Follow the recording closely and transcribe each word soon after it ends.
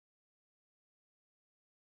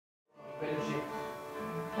Belgium.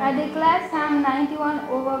 I declare Psalm 91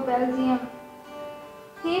 over Belgium.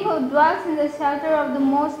 He who dwells in the shelter of the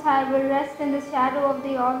Most High will rest in the shadow of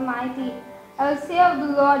the Almighty. I will say of the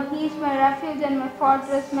Lord, He is my refuge and my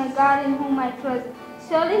fortress, my God in whom I trust.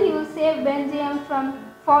 Surely He will save Belgium from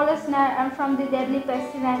fowler's snare and from the deadly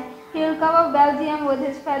pestilence. He will cover Belgium with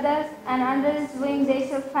His feathers, and under His wing they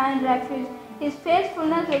shall find refuge. His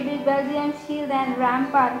faithfulness will be Belgium's shield and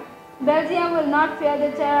rampart. Belgium will not fear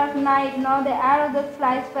the terror of night, nor the arrow that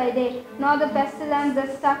flies by day, nor the pestilence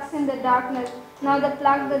that stalks in the darkness, nor the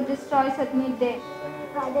plague that destroys at midday.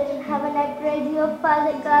 Father in heaven, I praise you,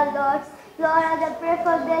 Father God, Lord. Lord, as I pray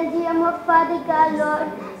for Belgium, oh Father God, Lord.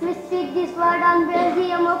 We speak this word on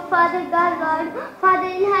Belgium, oh Father God, Lord. Father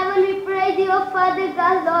in heaven, we praise you, oh Father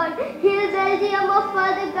God, Lord. Heal Belgium, oh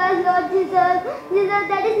Father God, Lord Jesus. Jesus,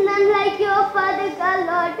 there is none like you, oh Father God,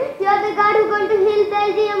 Lord. You are the God who is going to heal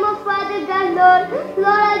Belgium, oh Father God, Lord.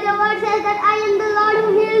 Lord, as your word says that I am the Lord who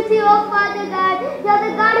heals you, oh Father God. You are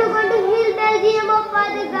the God who is going to heal Belgium, oh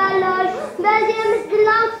Father God, Lord. Belgium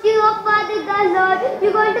belongs to you, oh Father God, Lord.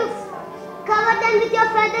 You're going to cover them with your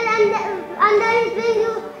feather, and under His wing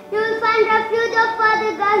you will find refuge, oh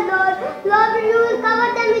Father God, Lord. Lord, you will cover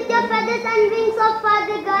them with your feathers and wings, oh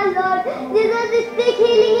Father God, Lord. Jesus, we speak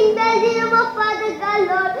healing in Belgium, oh Father God,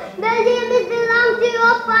 Lord. Belgium is belongs to you,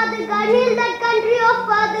 oh Father God. Heal that country, oh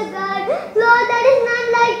Father God. Lord, there is none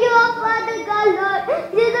like you, oh Father God, Lord.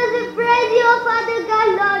 Jesus, we praise you, oh Father God,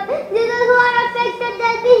 Lord. Jesus, who are affected,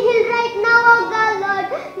 they'll be healed right now, oh God, Lord.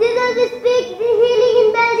 Jesus, we speak the healing in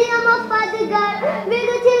Belgium, oh Father God. Will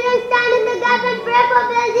the children stand in the gap and pray for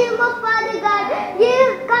Belgium, oh Father God.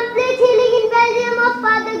 Give complete healing in Belgium, oh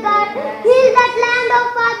Father God. Heal that land, oh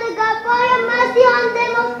Father God. Pour your mercy on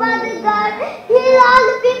them, oh Father God. Heal all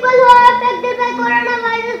the people who are affected by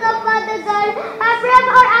coronavirus, oh Father God. I pray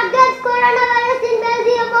for against coronavirus in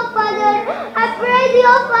Belgium, oh Father. I praise you,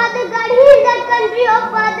 oh Father God. Heal that country, oh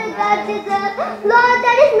Father God, Jesus. Lord,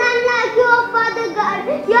 there is none like you, oh Father God.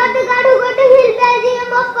 You are the God who is going to heal Belgium,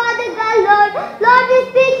 oh Father God, Lord. Lord, we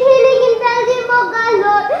speak healing in Belgium, oh God,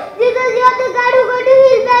 Lord. Jesus, you are the God who is going to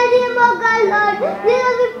heal Belgium, oh God, Lord.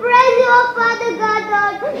 Jesus, we praise you, oh Father God,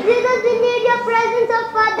 Lord. Jesus, we need your presence, oh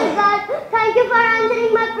Father God. Thank you for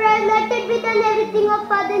answering my prayer. Let it be done everything, oh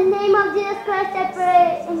Father. In the name of Jesus Christ, I pray.